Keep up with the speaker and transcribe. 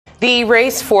The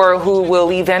race for who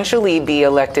will eventually be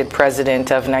elected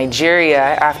president of Nigeria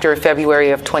after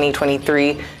February of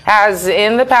 2023 has,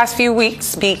 in the past few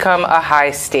weeks, become a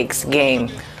high-stakes game.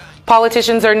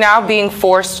 Politicians are now being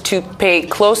forced to pay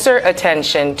closer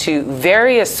attention to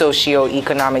various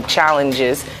socio-economic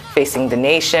challenges facing the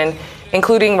nation,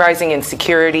 including rising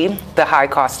insecurity, the high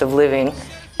cost of living,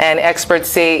 and experts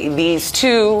say these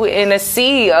two, in a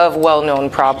sea of well-known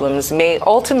problems, may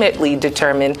ultimately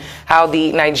determine how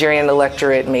the Nigerian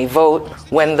electorate may vote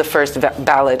when the first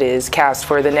ballot is cast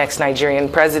for the next Nigerian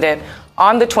president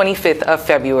on the 25th of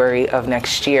February of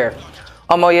next year.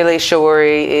 Omoyele Sowore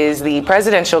is the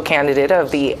presidential candidate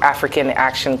of the African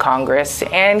Action Congress,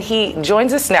 and he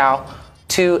joins us now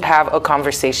to have a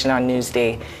conversation on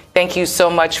Newsday. Thank you so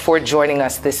much for joining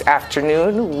us this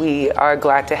afternoon. We are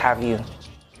glad to have you.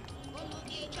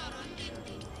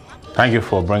 Thank you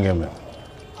for bringing me.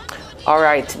 All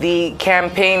right. The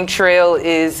campaign trail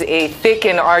is a thick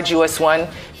and arduous one.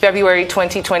 February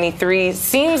 2023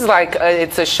 seems like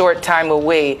it's a short time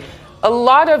away. A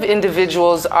lot of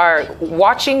individuals are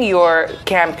watching your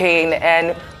campaign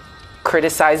and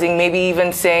criticizing, maybe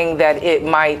even saying that it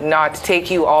might not take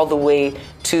you all the way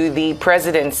to the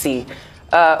presidency.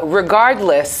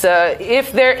 Regardless,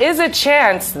 if there is a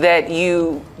chance that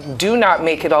you do not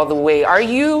make it all the way, are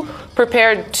you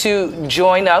prepared to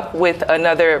join up with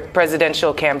another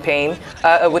presidential campaign,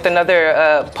 with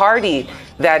another party,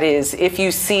 that is, if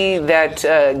you see that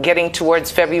getting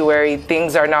towards February,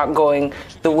 things are not going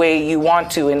the way you want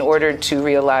to in order to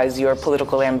realize your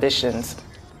political ambitions?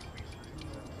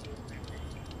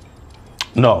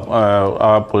 No,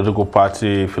 our political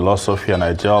party philosophy and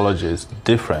ideology is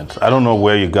different. I don't know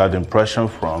where you got the impression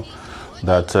from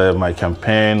that my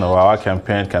campaign or our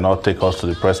campaign cannot take us to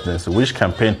the presidency. Which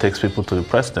campaign takes people to the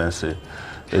presidency?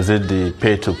 Is it the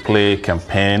pay-to-play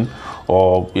campaign,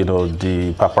 or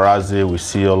the paparazzi we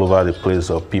see all over the place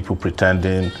of people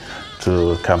pretending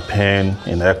to campaign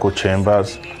in echo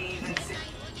chambers?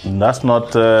 That's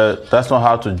not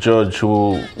how to judge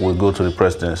who will go to the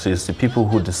presidency. It's the people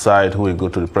who decide who will go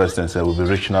to the presidency and will be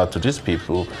reaching out to these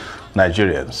people,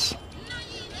 Nigerians.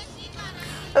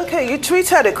 Okay, you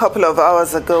tweeted a couple of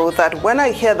hours ago that when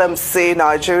I hear them say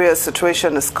Nigeria's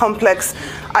situation is complex,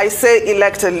 I say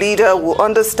elect a leader who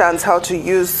understands how to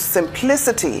use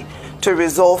simplicity to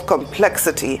resolve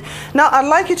complexity. Now, I'd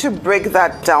like you to break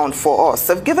that down for us.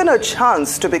 If given a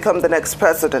chance to become the next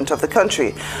president of the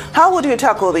country, how would you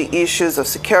tackle the issues of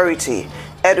security,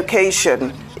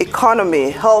 education,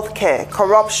 economy, healthcare,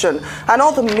 corruption, and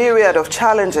all the myriad of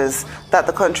challenges that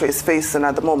the country is facing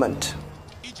at the moment?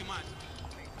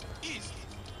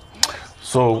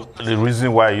 So the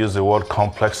reason why I use the word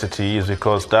complexity is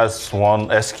because that's one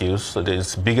excuse,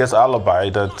 the biggest alibi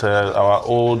that our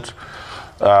old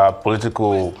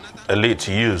political elite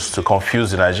used to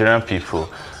confuse the Nigerian people.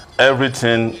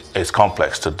 Everything is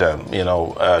complex to them.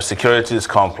 Security is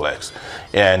complex.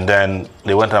 And then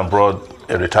they went and brought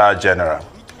a retired general.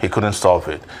 He couldn't solve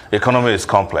it. Economy is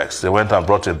complex. They went and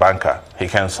brought a banker. He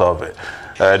can't solve it.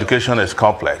 Education is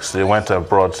complex. They went and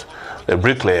brought a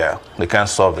bricklayer. They can't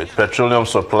solve it. Petroleum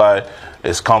supply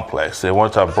is complex. They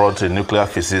went and brought a nuclear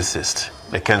physicist.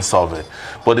 They can't solve it.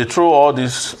 But they throw all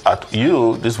this at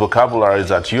you, these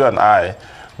vocabularies at you and I,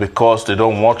 because they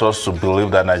don't want us to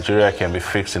believe that Nigeria can be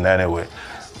fixed in any way.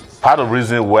 Part of the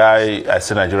reason why I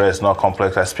say Nigeria is not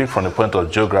complex, I speak from the point of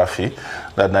geography,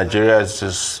 that Nigeria is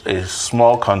just a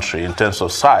small country in terms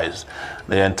of size.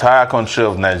 The entire country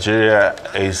of Nigeria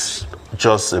is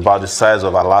just about the size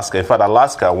of Alaska. In fact,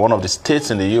 Alaska, one of the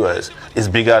states in the U.S., is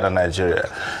bigger than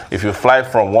Nigeria. If you fly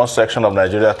from one section of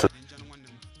Nigeria to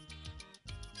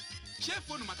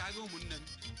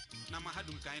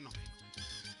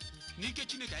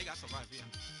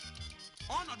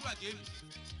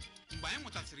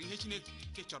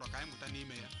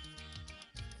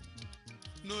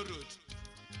no road,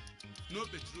 no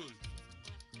petrol,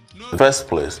 no first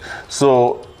place.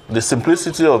 So the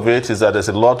simplicity of it is that there's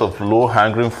a lot of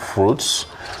low-hanging fruits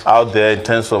out there in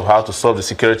terms of how to solve the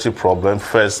security problem,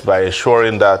 first by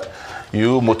ensuring that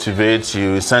you motivate,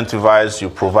 you incentivize, you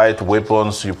provide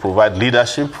weapons, you provide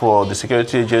leadership for the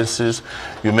security agencies.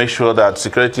 You make sure that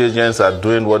security agents are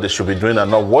doing what they should be doing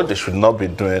and not what they should not be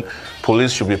doing.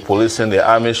 Police should be policing, the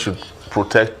army should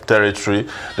protect territory,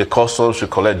 the customs should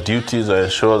collect duties and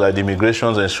ensure that the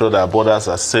immigrations ensure that borders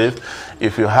are safe.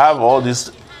 If you have all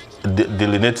these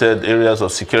delineated areas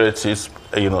of security,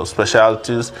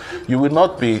 specialties, you will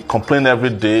not be complaining every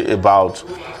day about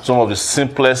some of the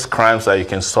simplest crimes that you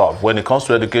can solve. When it comes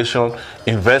to education,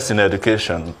 invest in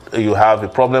education. You have a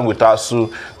problem with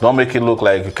ASU, don't make it look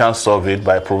like you can't solve it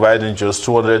by providing just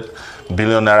 200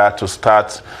 billion naira to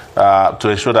start to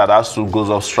ensure that ASU goes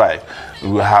off strike.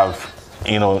 We have,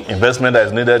 investment that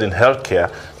is needed in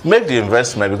healthcare. Make the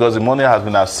investment, because the money has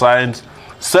been assigned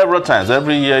several times.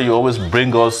 Every year you always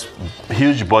bring us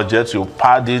huge budgets, you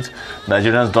pad it,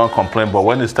 Nigerians don't complain, but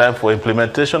when it's time for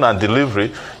implementation and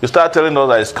delivery, you start telling us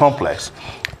that it's complex.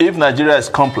 If Nigeria is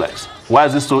complex, why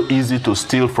is it so easy to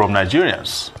steal from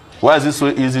Nigerians? Why is it so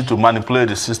easy to manipulate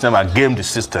the system and game the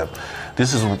system?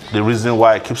 This is the reason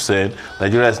why I keep saying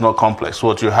Nigeria is not complex.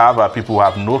 What you have are people who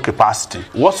have no capacity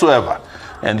whatsoever,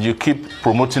 and you keep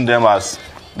promoting them as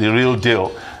the real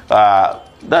deal.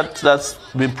 That's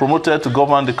been promoted to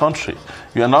govern the country.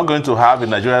 You are not going to have a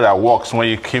Nigeria that works when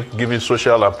you keep giving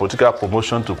social and political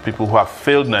promotion to people who have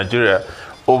failed Nigeria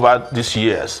over these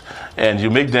years, and you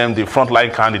make them the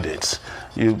frontline candidates.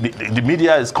 The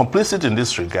media is complicit in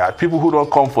this regard. People who don't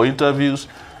come for interviews,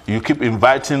 you keep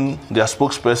inviting their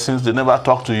spokespersons, they never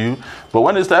talk to you. But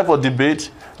when it's time for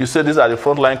debate, you say these are the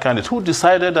frontline candidates. Who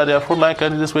decided that they are frontline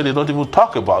candidates when they don't even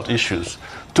talk about issues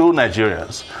to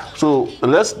Nigerians? So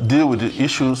let's deal with the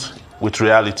issues with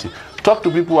reality. Talk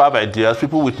to people who have ideas,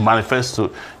 people with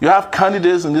manifesto. You have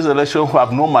candidates in this election who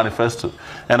have no manifesto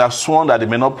and have sworn that they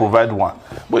may not provide one.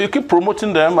 But you keep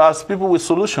promoting them as people with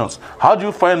solutions. How do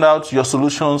you find out your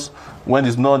solutions when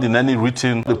it's not in any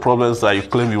written the problems that you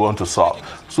claim you want to solve?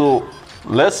 So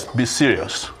let's be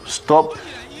serious. Stop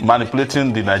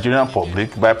manipulating the Nigerian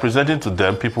public by presenting to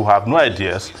them people who have no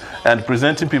ideas and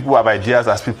presenting people who have ideas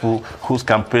as people whose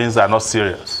campaigns are not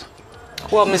serious.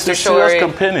 Well, Mr. It's Shore, serious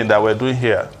campaigning that we're doing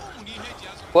here.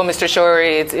 Well, Mr. Shore,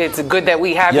 it's good that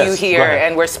we have you here,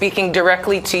 and we're speaking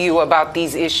directly to you about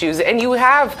these issues. And you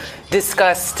have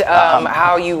discussed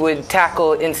how you would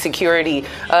tackle insecurity,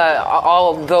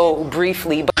 although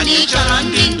briefly. But